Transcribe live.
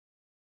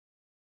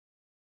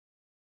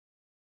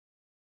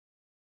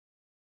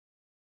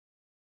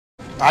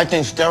I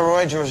think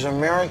steroids are as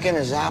American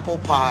as apple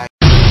pie.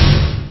 Bang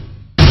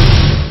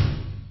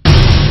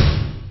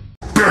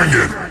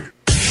it!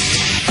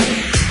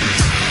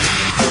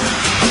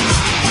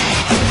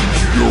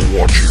 You're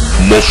watching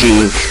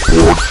Muscle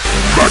Sport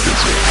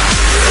Magazine.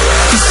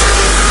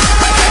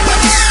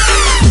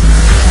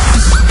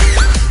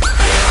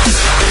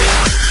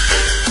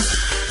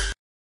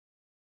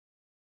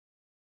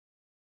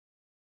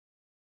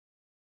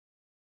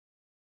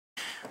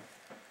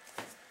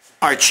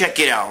 Alright, check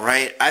it out,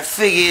 right? I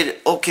figured,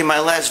 okay, my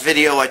last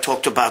video I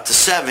talked about the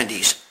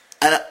 70s,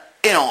 and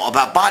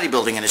about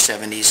bodybuilding in the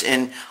 70s,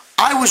 and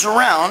I was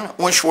around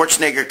when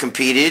Schwarzenegger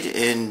competed,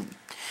 and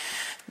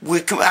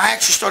I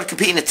actually started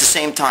competing at the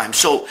same time.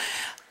 So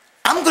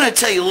I'm going to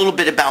tell you a little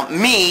bit about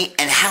me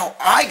and how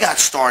I got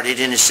started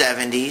in the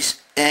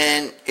 70s,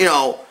 and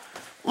a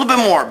little bit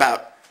more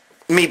about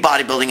me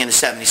bodybuilding in the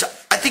 70s.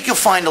 I think you'll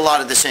find a lot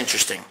of this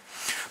interesting.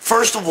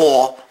 First of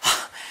all,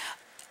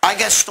 I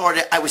got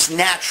started, I was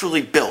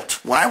naturally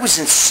built. When I was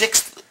in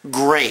 6th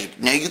grade,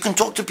 now you can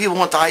talk to people who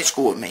went to high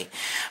school with me.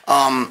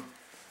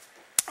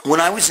 When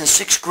I was in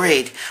 6th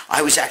grade,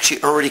 I was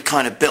actually already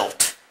kind of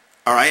built.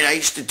 Alright, I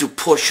used to do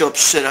push-ups,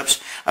 sit-ups.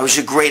 I was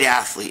a great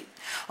athlete.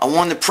 I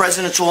won the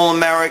President's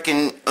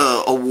All-American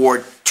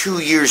Award 2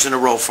 years in a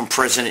row from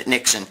President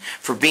Nixon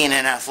for being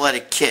an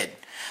athletic kid.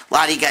 A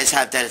lot of you guys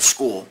had that at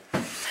school.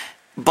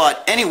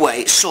 But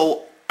anyway,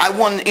 so I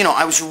won,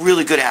 I was a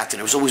really good athlete.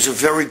 I was always a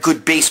very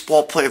good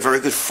baseball player, very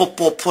good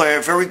football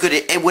player, very good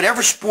at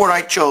whatever sport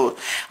I chose,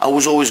 I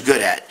was always good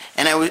at.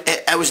 And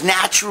I was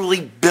naturally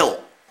built.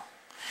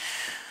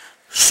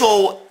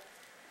 So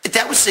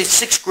that was the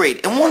 6th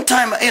grade. And one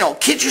time,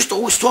 kids used to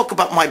always talk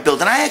about my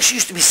build. And I actually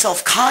used to be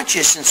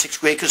self-conscious in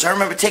 6th grade because I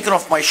remember taking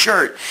off my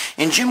shirt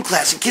in gym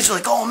class. And kids were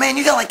like, oh, man,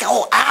 you got like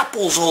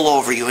apples all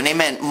over you. And they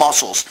meant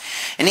muscles.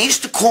 And they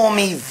used to call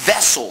me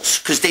vessels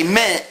because they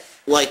meant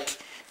like...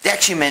 They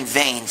actually meant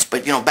veins,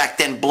 but, back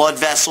then, blood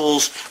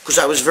vessels, because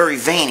I was very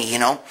veiny,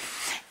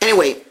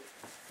 Anyway,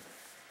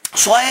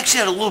 so I actually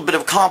had a little bit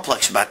of a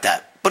complex about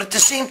that. But at the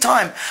same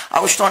time, I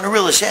was starting to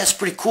realize, yeah, it's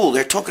pretty cool.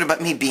 They're talking about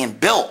me being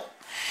built.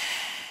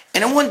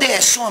 And then one day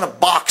I saw in a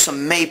box a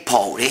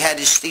Mapo. They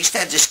used to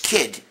have this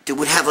kid that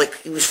would have,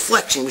 he was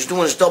flexing. He was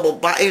doing his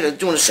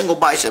doing a single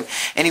bicep.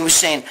 And he was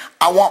saying,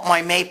 I want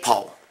my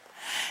Mapo.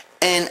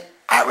 And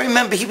I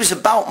remember he was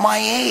about my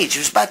age. He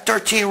was about a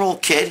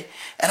 13-year-old kid.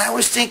 And I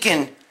was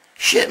thinking...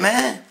 Shit,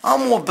 man,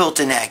 I'm more built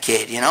than that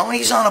kid,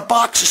 He's on a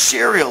box of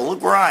cereal.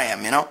 Look where I am,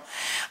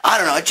 I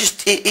don't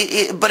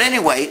know. But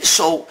anyway,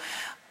 so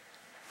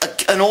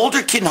an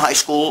older kid in high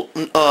school,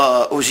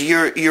 was a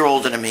year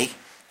older than me,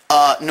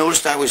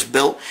 noticed I was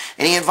built,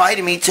 and he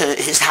invited me to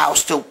his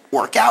house to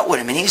work out with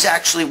him. And he's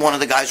actually one of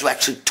the guys who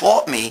actually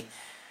taught me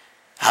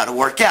how to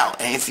work out.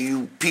 And if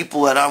you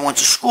people that I went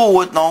to school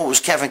with know, it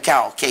was Kevin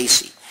Carroll,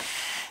 Casey.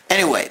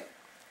 Anyway,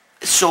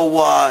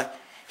 so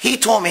he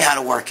taught me how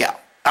to work out.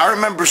 I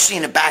remember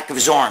seeing the back of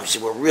his arms. They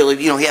were really,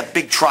 he had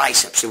big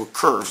triceps. They were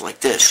curved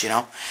like this,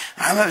 I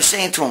remember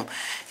saying to him,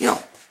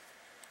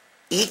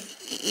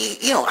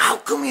 how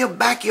come your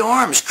back of your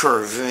arms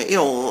curve?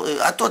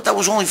 I thought that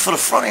was only for the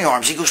front of your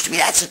arms. He goes to me,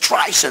 that's a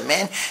tricep,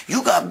 man.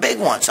 You got big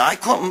ones. I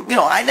couldn't,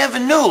 I never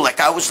knew.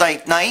 I was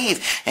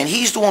naive. And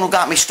he's the one who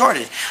got me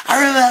started. I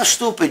remember how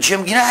stupid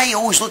Jim, how you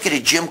always look at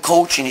a gym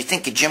coach and you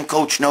think a gym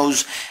coach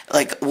knows,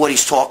 what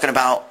he's talking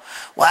about?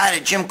 Well, I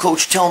had a gym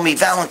coach tell me,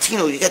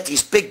 Valentino, you got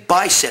these big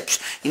biceps.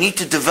 You need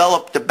to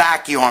develop the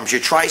back of your arms,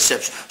 your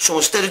triceps. So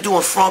instead of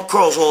doing front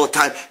curls all the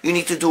time, you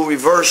need to do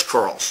reverse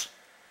curls.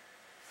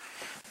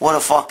 What a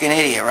fucking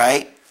idiot,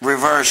 right?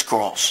 Reverse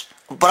curls.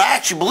 But I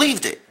actually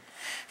believed it.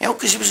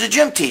 Because he was a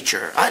gym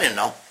teacher. I didn't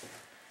know.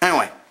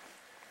 Anyway.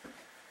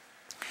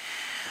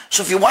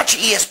 So if you watch the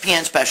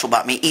ESPN special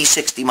about me,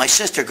 E60, my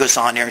sister goes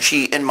on there, and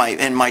she and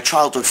my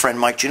childhood friend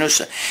Mike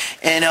Janusa,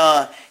 and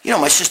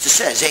my sister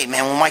says, hey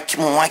man,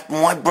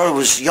 when my brother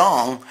was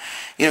young,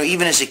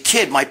 even as a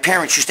kid, my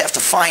parents used to have to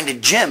find a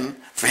gym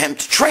for him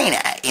to train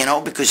at,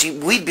 because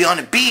we'd be on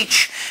the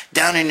beach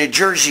down in the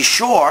Jersey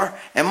Shore,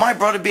 and my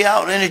brother would be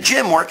out in the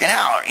gym working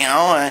out,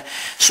 and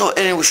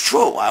it was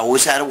true. I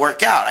always had to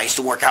work out. I used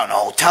to work out in a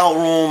hotel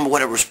room,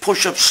 whatever was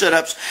push-ups,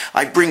 sit-ups.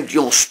 I'd bring,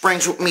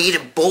 springs with me, the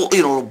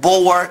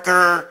bull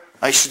worker.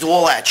 I used to do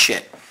all that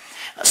shit.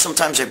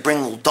 Sometimes I'd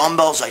bring little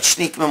dumbbells. I'd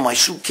sneak them in my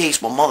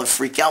suitcase. My mother would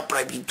freak out, but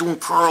I'd be doing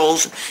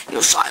curls,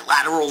 side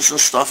laterals and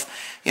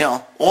stuff,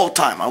 all the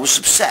time. I was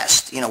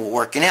obsessed, with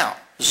working out.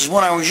 This is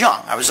when I was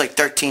young. I was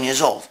 13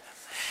 years old.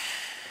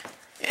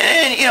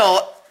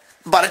 And,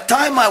 by the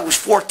time I was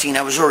 14,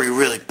 I was already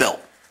really built.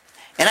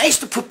 And I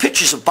used to put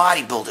pictures of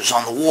bodybuilders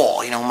on the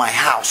wall, in my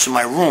house, in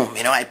my room.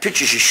 I had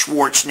pictures of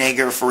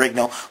Schwarzenegger,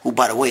 Ferrigno, who,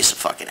 by the way, is a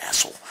fucking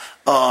asshole.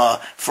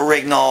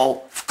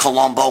 Ferrigno,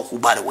 Colombo, who,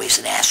 by the way, is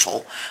an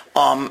asshole.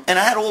 And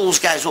I had all those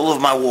guys all over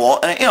my wall.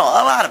 And, a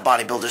lot of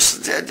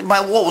bodybuilders.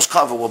 My wall was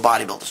covered with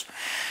bodybuilders.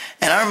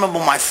 And I remember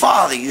my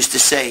father used to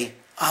say,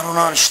 I don't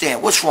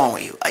understand. What's wrong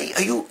with you? Are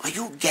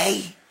you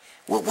gay?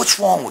 What's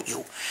wrong with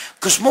you?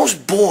 Because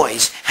most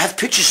boys have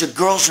pictures of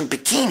girls in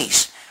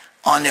bikinis.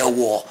 on their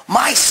wall.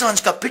 My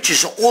son's got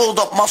pictures of oiled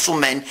up muscle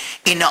men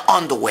in their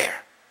underwear.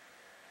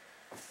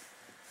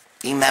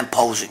 He meant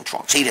posing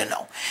trunks. He didn't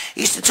know.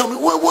 He used to tell me,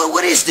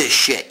 what is this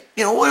shit?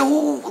 You know,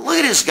 look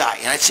at this guy.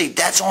 And I'd say,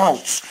 that's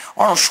Arnold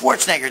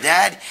Schwarzenegger,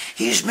 Dad.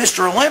 He's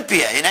Mr.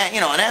 Olympia. And that,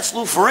 and that's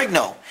Lou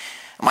Ferrigno.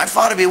 My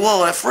father would be,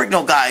 well, that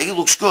Ferrigno guy, he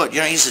looks good.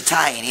 He's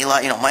Italian.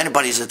 My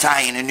buddy's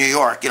Italian in New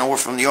York. We're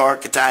from New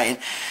York, Italian.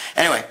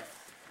 Anyway.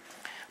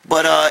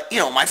 But,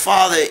 my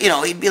father,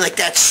 he'd be like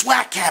that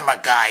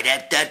Swackhammer guy,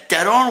 that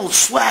Arnold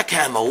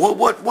Swackhammer.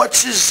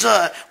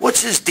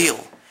 What's his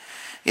deal?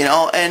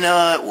 And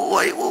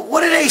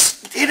what are they?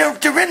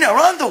 They're in their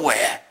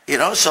underwear.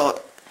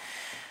 So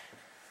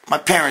my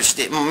parents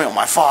didn't.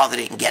 My father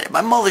didn't get it.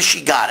 My mother,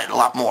 she got it a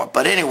lot more.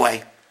 But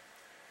anyway,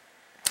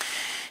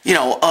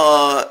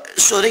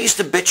 so they used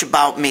to bitch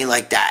about me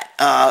like that.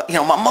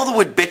 My mother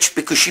would bitch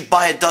because she'd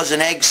buy a dozen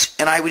eggs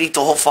and I would eat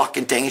the whole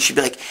fucking thing. And she'd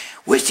be like,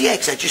 "Where's the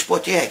eggs? I just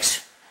bought the eggs."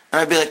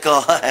 And I'd be like,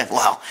 "Oh,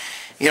 well,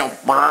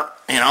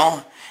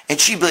 And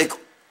she'd be like,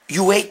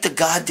 "You ate the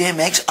goddamn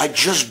eggs? I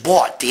just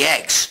bought the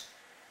eggs."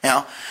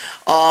 And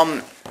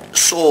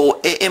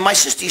my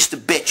sister used to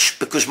bitch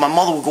because my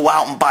mother would go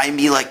out and buy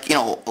me like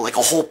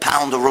a whole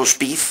pound of roast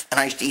beef, and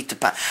I used to eat the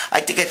pound.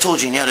 I think I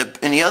told you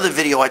in the other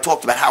video I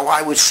talked about how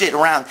I would sit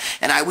around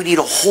and I would eat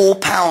a whole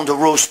pound of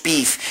roast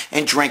beef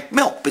and drink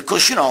milk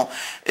because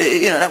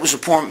that was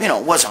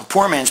it wasn't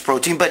poor man's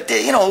protein, but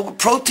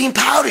protein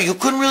powder, you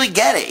couldn't really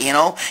get it.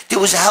 There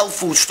was a health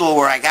food store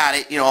where I got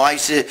it. I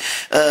used to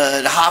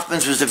the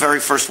Hoffman's was the very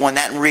first one.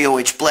 That in Rio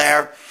H.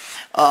 Blair.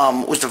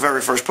 Was the very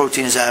first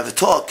proteins I ever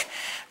took,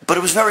 but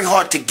it was very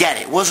hard to get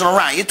it. It wasn't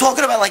around. You're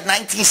talking about like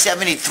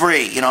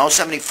 1973,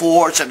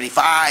 74,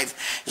 75. It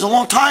was a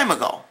long time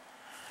ago.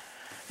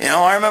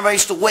 I remember I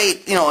used to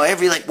wait,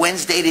 every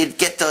Wednesday to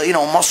get the,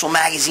 muscle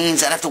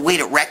magazines. I'd have to wait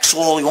at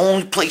Rexall, the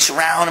only place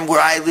around where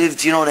I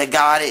lived, they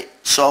got it.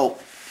 So,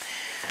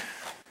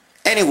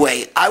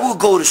 anyway, I would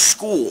go to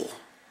school.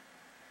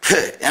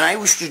 And I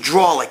used to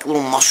draw like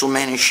little muscle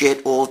men and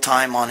shit all the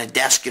time on a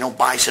desk,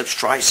 biceps,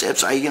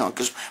 triceps.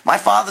 Because my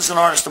father's an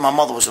artist and my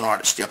mother was an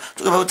artist. Talk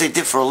about what they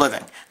did for a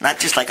living, not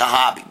just like a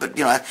hobby. But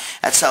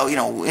that's how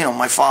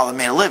my father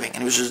made a living, and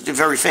he was a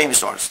very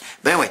famous artist.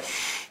 But anyway,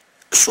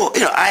 so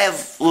I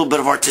have a little bit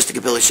of artistic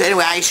ability. So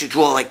anyway, I used to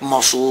draw like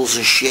muscles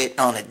and shit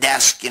on a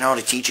desk.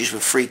 The teachers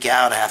would freak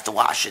out. I have to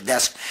wash the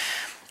desk.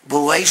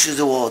 But what I used to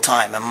do all the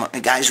time, and the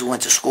guys who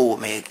went to school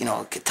with me,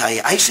 could tell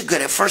you, I used to go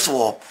there. First of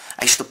all,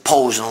 I used to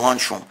pose in the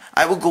lunchroom.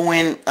 I would go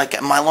in, like,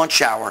 at my lunch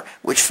hour,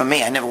 which for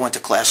me, I never went to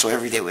class, so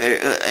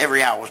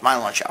every hour was my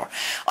lunch hour.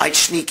 I'd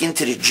sneak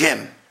into the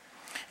gym,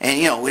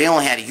 and, we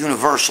only had a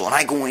universal, and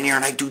I'd go in here,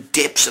 and I'd do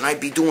dips, and I'd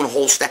be doing a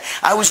whole stack.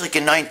 I was, like,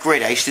 in 9th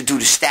grade. I used to do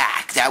the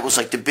stack. That was,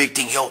 like, the big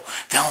thing. Yo,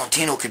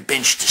 Valentino could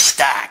bench the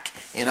stack,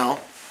 It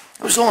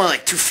was only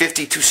like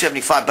 250,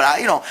 275, but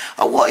I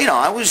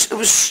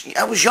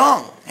was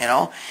young,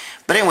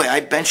 But anyway, I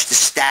benched the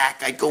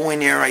stack. I'd go in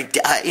there. I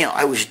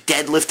was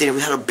deadlifting.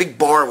 We had a big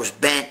bar. It was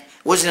bent.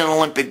 It wasn't an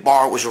Olympic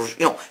bar. It was a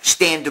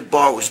standard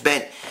bar. It was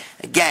bent.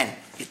 Again,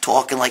 you're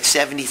talking like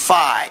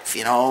 75.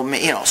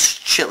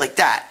 Shit like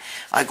that.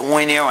 I go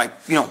in there. I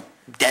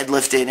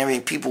deadlifted and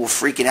everything. People were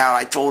freaking out.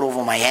 I throw it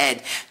over my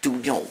head.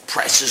 Do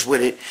presses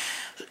with it,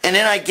 and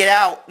then I get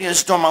out.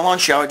 It's during my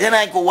lunch hour. Then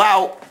I go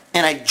out.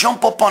 And I'd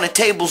jump up on the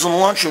tables in the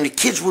lunchroom. The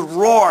kids would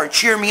roar and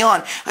cheer me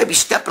on. I'd be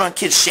stepping on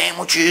kids'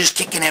 sandwiches,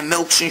 kicking their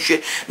milks and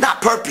shit.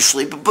 Not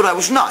purposely, but I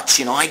was nuts,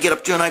 I'd get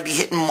up there and I'd be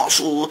hitting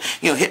muscle,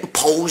 hitting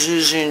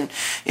poses and,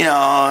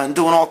 and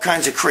doing all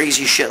kinds of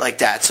crazy shit like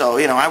that. So,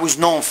 I was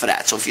known for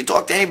that. So if you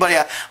talk to anybody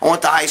I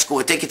went to high school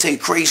with, they could tell you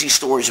crazy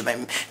stories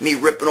about me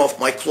ripping off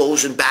my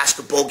clothes in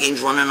basketball games,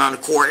 running on the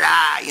court.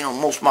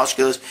 Most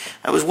musculars.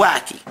 I was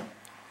wacky.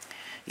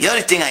 The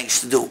other thing I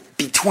used to do,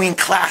 between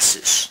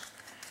classes,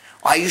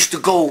 I used to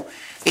go,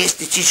 ask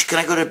the teacher, can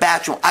I go to the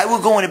bathroom? I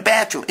would go in the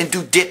bathroom and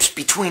do dips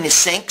between the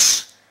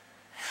sinks.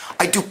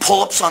 I do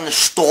pull-ups on the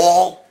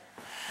stall.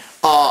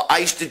 I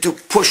used to do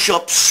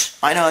push-ups.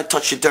 I know I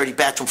touched the dirty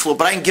bathroom floor,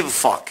 but I didn't give a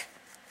fuck.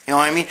 You know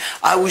what I mean?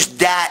 I was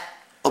that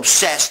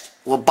obsessed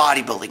with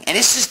bodybuilding. And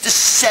this is the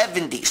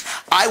 70s.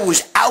 I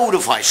was out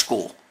of high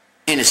school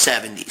in the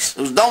 70s.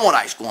 I was done with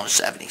high school in the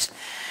 70s.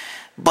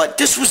 But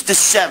this was the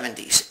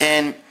 70s.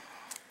 And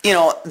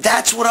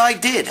that's what I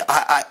did.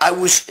 I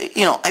was,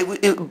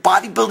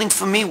 bodybuilding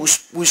for me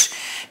was,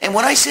 and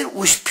when I said it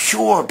was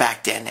pure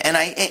back then, and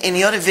in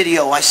the other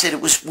video, I said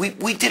it was,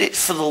 we did it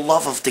for the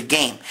love of the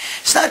game.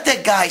 It's not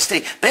that guys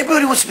today, but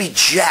everybody wants to be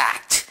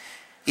jacked.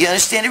 You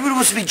understand? Everybody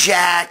wants to be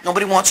jacked.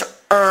 Nobody wants to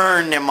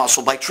earn their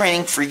muscle by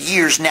training for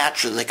years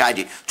naturally, like I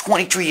did.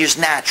 23 years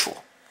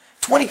natural.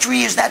 23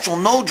 years natural,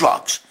 no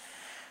drugs.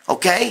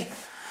 Okay?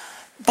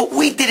 But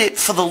we did it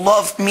for the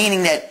love,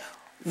 meaning that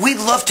we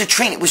loved to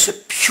train. It was a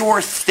pure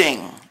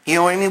thing. You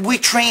know what I mean? We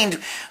trained,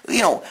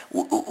 we were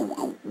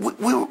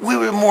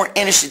more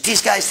innocent.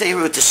 These guys today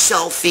were with the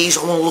selfies.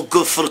 I want to look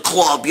good for the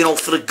club,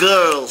 for the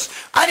girls.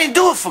 I didn't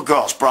do it for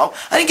girls, bro.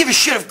 I didn't give a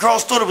shit if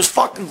girls thought it was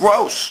fucking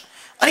gross.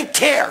 I didn't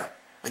care.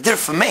 I did it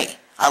for me.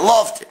 I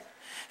loved it.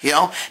 you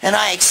know, and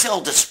I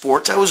excelled at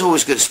sports. I was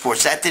always good at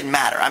sports. That didn't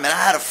matter. I mean, I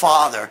had a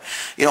father,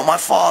 you know, my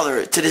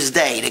father, to this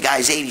day, the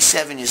guy's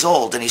 87 years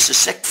old, and he's a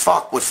sick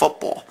fuck with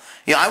football.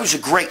 You know, I was a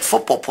great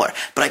football player,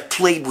 but I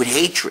played with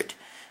hatred.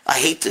 I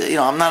hate to, you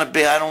know,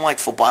 I don't like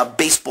football.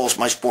 Baseball's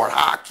my sport,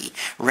 hockey,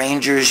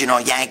 Rangers, you know,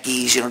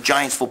 Yankees, you know,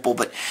 Giants football,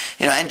 but,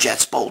 you know, and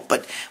Jets both.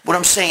 But what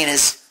I'm saying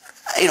is,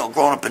 you know,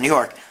 growing up in New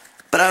York,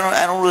 but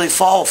I don't really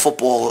follow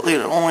football, you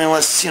know, only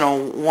unless, you know,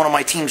 one of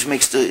my teams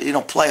makes the, you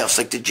know, playoffs,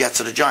 like the Jets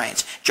or the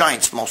Giants.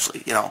 Giants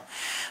mostly, you know.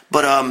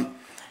 But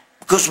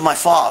because of my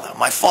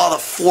father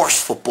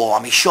forced football. I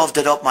mean, he shoved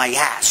it up my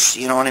ass,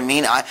 you know what I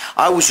mean?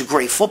 I was a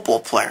great football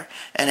player,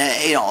 and,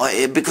 you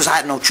know, because I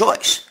had no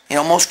choice. You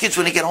know, most kids,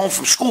 when they get home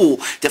from school,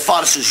 their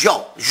father says,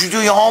 yo, did you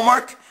do your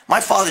homework? My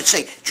father would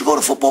say, did you go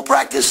to football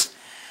practice?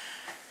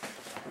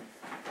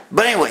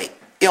 But anyway,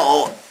 you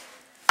know,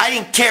 I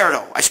didn't care,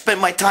 though. I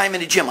spent my time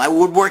in the gym. I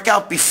would work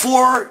out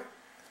before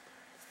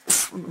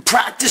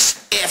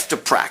practice, after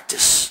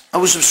practice. I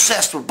was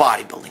obsessed with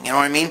bodybuilding, you know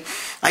what I mean?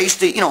 I used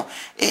to, you know,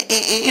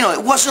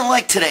 it wasn't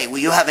like today where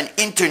you have an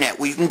internet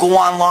where you can go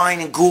online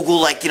and Google,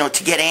 like, you know,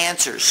 to get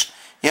answers.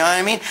 You know what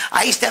I mean?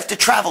 I used to have to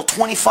travel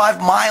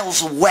 25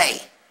 miles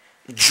away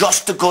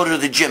just to go to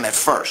the gym at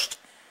first.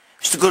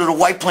 I used to go to the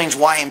White Plains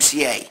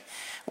YMCA,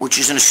 which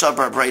is in a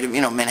suburb right of,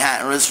 you know,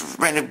 Manhattan, it's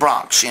right in the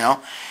Bronx, you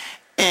know.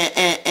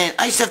 And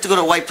I used to have to go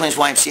to White Plains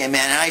YMCA,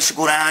 man, and I used to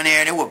go down there,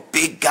 and there were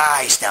big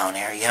guys down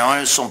there, you know,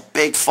 there was some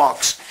big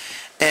fucks.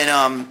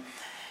 And,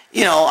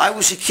 you know, I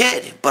was a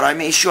kid, but I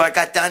made sure I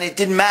got down there. It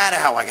didn't matter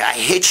how I got. I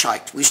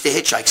hitchhiked. We used to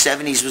hitchhike.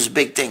 70s was a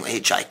big thing, with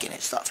hitchhiking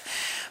and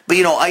stuff. But,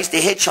 you know, I used to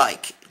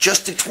hitchhike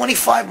just to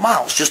 25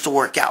 miles just to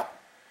work out.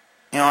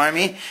 You know what I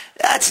mean?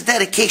 That's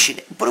dedication.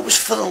 But it was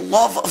for the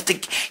love of the...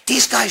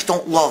 These guys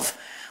don't love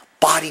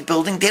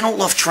bodybuilding. They don't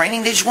love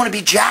training. They just want to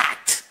be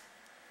jacked.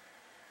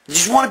 They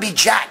just want to be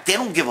jacked. They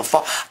don't give a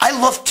fuck. I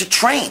love to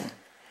train.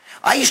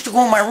 I used to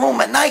go in my room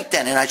at night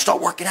then, and I'd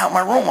start working out in my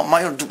room. I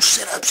might do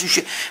sit-ups and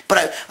shit.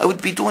 But I would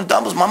be doing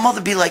dumbbells. My mother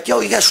would be like, yo,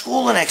 you got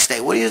school the next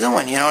day. What are you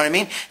doing? You know what I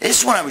mean? This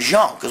is when I was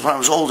young, because when I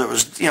was older, it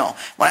was, you know,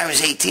 when I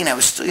was 18, I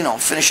was, you know,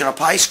 finishing up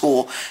high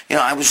school. You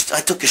know, I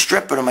took a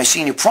stripper to my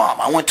senior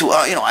prom. I went to,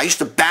 you know, I used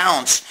to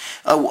bounce.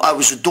 I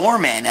was a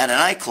doorman at a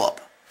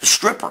nightclub, a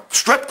strip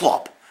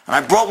club. And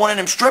I brought one of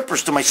them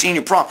strippers to my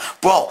senior prom.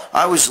 Bro,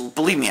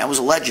 believe me, I was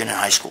a legend in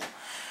high school.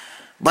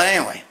 But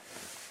anyway,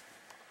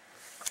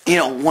 you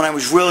know, when I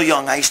was real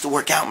young, I used to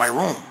work out in my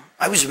room.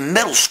 I was in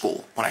middle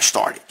school when I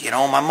started, you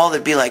know. My mother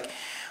would be like,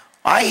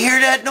 I hear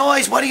that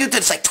noise. What do you do?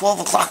 It's like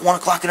 12 o'clock, 1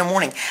 o'clock in the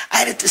morning.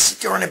 I'd have to sit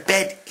there on the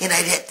bed, and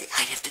I'd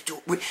have to do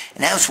it.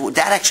 And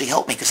that actually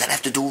helped me, because I'd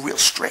have to do it real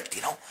strict,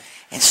 you know,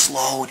 and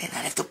slow, and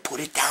I'd have to put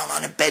it down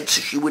on the bed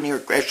so she wouldn't hear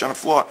it crash on the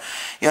floor.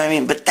 You know what I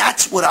mean? But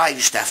that's what I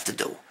used to have to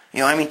do. You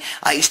know what I mean?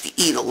 I used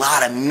to eat a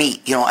lot of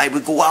meat. You know, I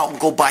would go out and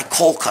go buy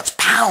cold cuts,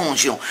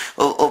 pounds, you know,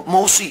 of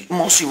mostly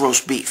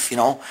roast beef, you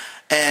know.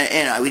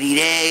 And I would eat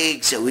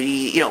eggs. I would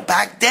eat, you know,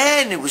 back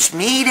then it was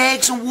meat,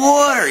 eggs, and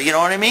water. You know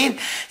what I mean?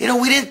 You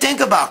know, we didn't think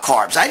about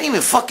carbs. I didn't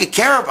even fucking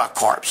care about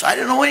carbs. I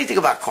didn't know anything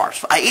about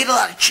carbs. I ate a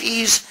lot of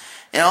cheese,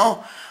 you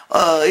know.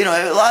 You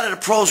know, a lot of the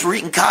pros were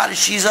eating cottage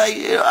cheese.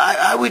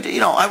 I would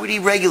eat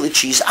regular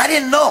cheese. I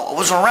didn't know. I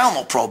wasn't around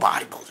no pro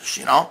bodybuilders,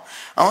 you know.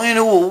 I only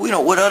knew, you know,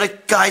 what other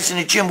guys in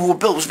the gym who were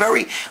built. It was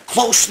very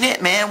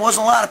close-knit, man. It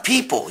wasn't a lot of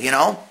people, you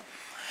know.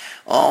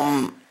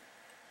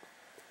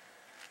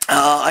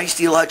 I used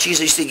to eat a lot of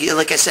cheese. I used to,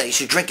 like I said, I used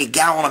to drink a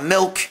gallon of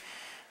milk,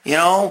 you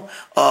know.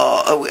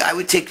 I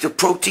would take the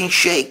protein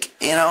shake,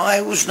 you know.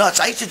 I was nuts.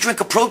 I used to drink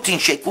a protein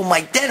shake with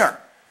my dinner.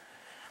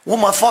 With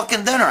my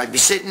fucking dinner. I'd be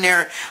sitting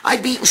there,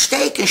 I'd be eating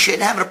steak and shit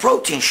and having a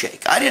protein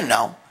shake. I didn't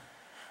know.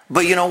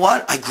 But you know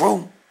what? I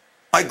grew.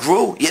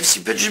 You ever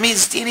see pictures of me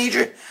as a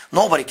teenager?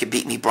 Nobody could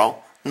beat me, bro.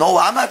 No,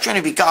 I'm not trying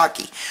to be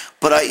cocky.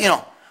 But, you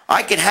know,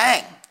 I could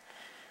hang.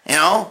 You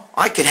know,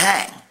 I could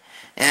hang.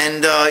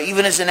 And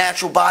even as a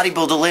natural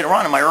bodybuilder later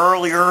on in my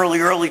early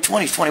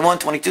 20s, 21,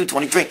 22,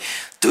 23,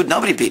 dude,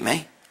 nobody beat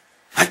me.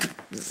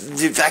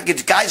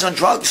 Guys on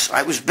drugs,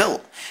 I was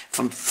built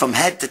from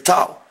head to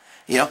toe.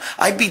 You know,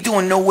 I'd be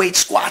doing no-weight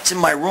squats in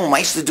my room. I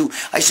used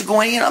to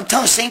go in, you know, I'm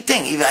telling the same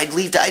thing. I'd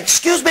leave,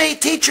 excuse me,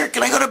 teacher,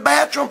 can I go to the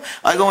bathroom?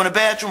 I go in the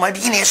bathroom, I'd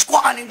be in there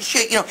squatting and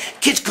shit, you know.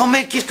 Kids come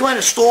in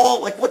the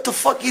stall, like, what the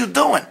fuck are you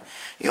doing?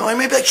 You know, I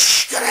may be like,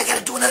 shh, I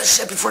gotta do another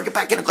set before I get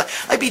back in the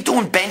class. I'd be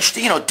doing bench,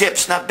 you know,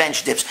 dips, not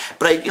bench dips,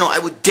 but I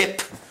would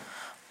dip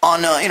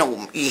on, you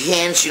know, your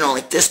hands, you know,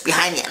 like this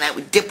behind you, and I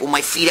would dip with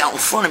my feet out in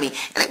front of me,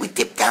 and I would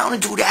dip down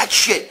and do that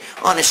shit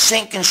on a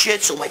sink and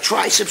shit, so my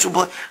triceps would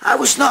blow. I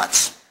was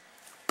nuts.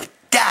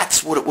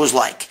 That's what it was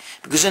like.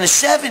 Because in the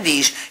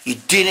 70s, you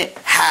didn't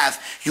have,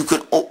 you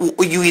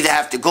either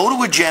have to go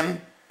to a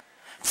gym.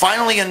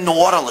 Finally, a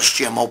Nautilus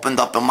gym opened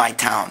up in my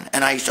town.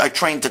 And I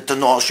trained at the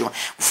Nautilus gym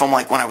from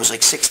like when I was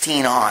like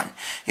 16 on.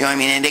 You know what I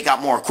mean? And they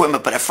got more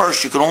equipment. But at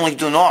first, you could only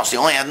do Nautilus. They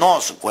only had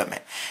Nautilus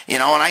equipment. You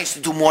know, and I used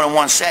to do more than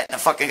one set. And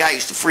the fucking guy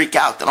used to freak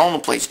out that owned the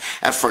place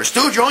at first.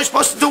 Dude, you're only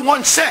supposed to do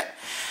one set.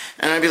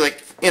 And I'd be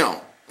like, you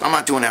know, I'm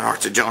not doing that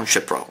Arthur Jones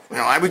shit, bro. You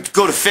know, I would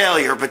go to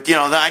failure, but, you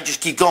know, then I'd just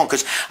keep going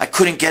because I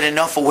couldn't get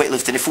enough of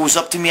weightlifting. If it was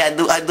up to me, I'd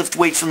lift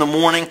weights from the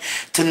morning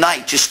to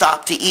night. Just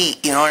stop to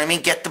eat, you know what I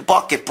mean? Get the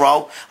bucket,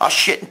 bro. I'll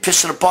shit and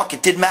piss in a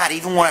bucket. Didn't matter.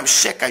 Even when I was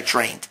sick, I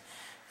trained,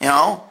 you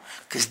know?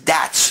 Because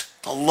that's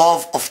the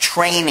love of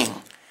training.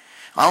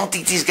 I don't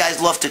think these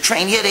guys love to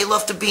train. Yeah, they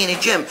love to be in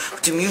a gym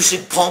with the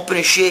music pumping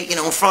and shit, you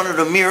know, in front of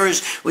the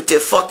mirrors with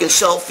their fucking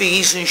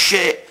selfies and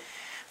shit.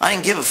 I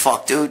didn't give a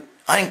fuck, dude.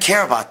 I didn't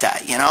care about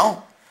that, you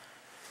know?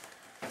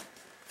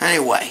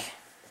 Anyway,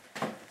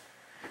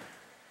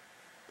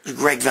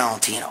 Gregg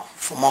Valentino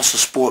from Muscle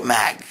Sport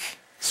Mag.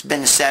 It's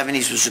been the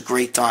 70s. It was a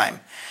great time.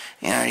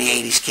 You know, the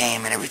 80s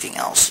came and everything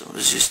else. It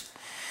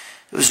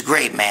was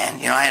great, man.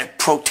 You know, I had a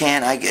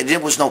Protan. There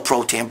was no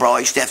Protan, bro. I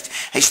used to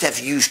have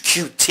to use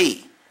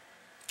QT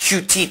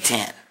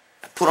tan.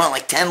 I put on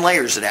like 10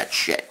 layers of that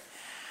shit.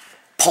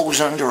 Pose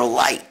under a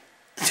light.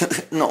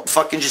 No,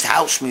 fucking just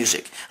house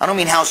music. I don't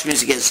mean house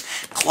music as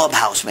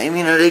clubhouse, man.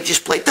 You know, they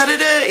just play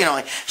da-da-da, you know,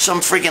 like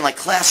some freaking like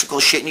classical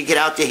shit, and you get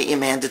out there, hit your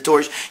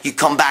mandatories, you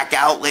come back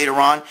out later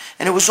on,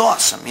 and it was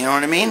awesome, you know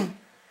what I mean?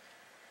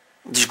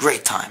 It was a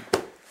great time.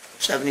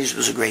 70s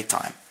was a great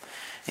time,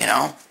 you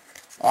know?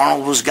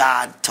 Arnold was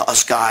God to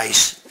us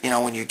guys, you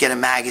know, when you get a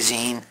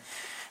magazine.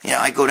 You know,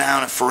 I go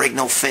down to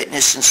Ferrigno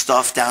Fitness and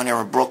stuff down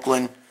there in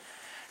Brooklyn,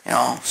 you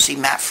know, see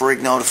Matt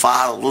Ferrigno, the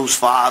father, Lou's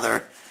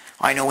father.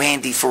 I know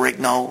Andy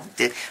Ferrigno.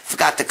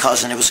 Forgot the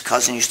cousin. It was a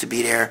cousin used to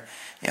be there.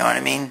 You know what I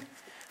mean?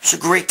 It was a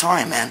great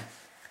time, man.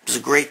 It was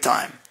a great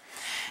time.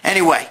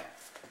 Anyway,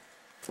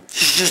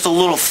 this is just a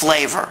little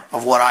flavor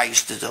of what I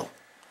used to do.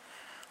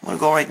 I'm going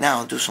to go right now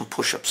and do some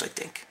push-ups, I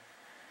think.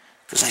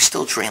 Because I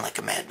still train like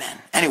a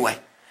madman. Anyway,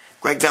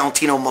 Gregg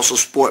Valentino,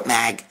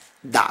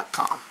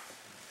 MuscleSportMag.com.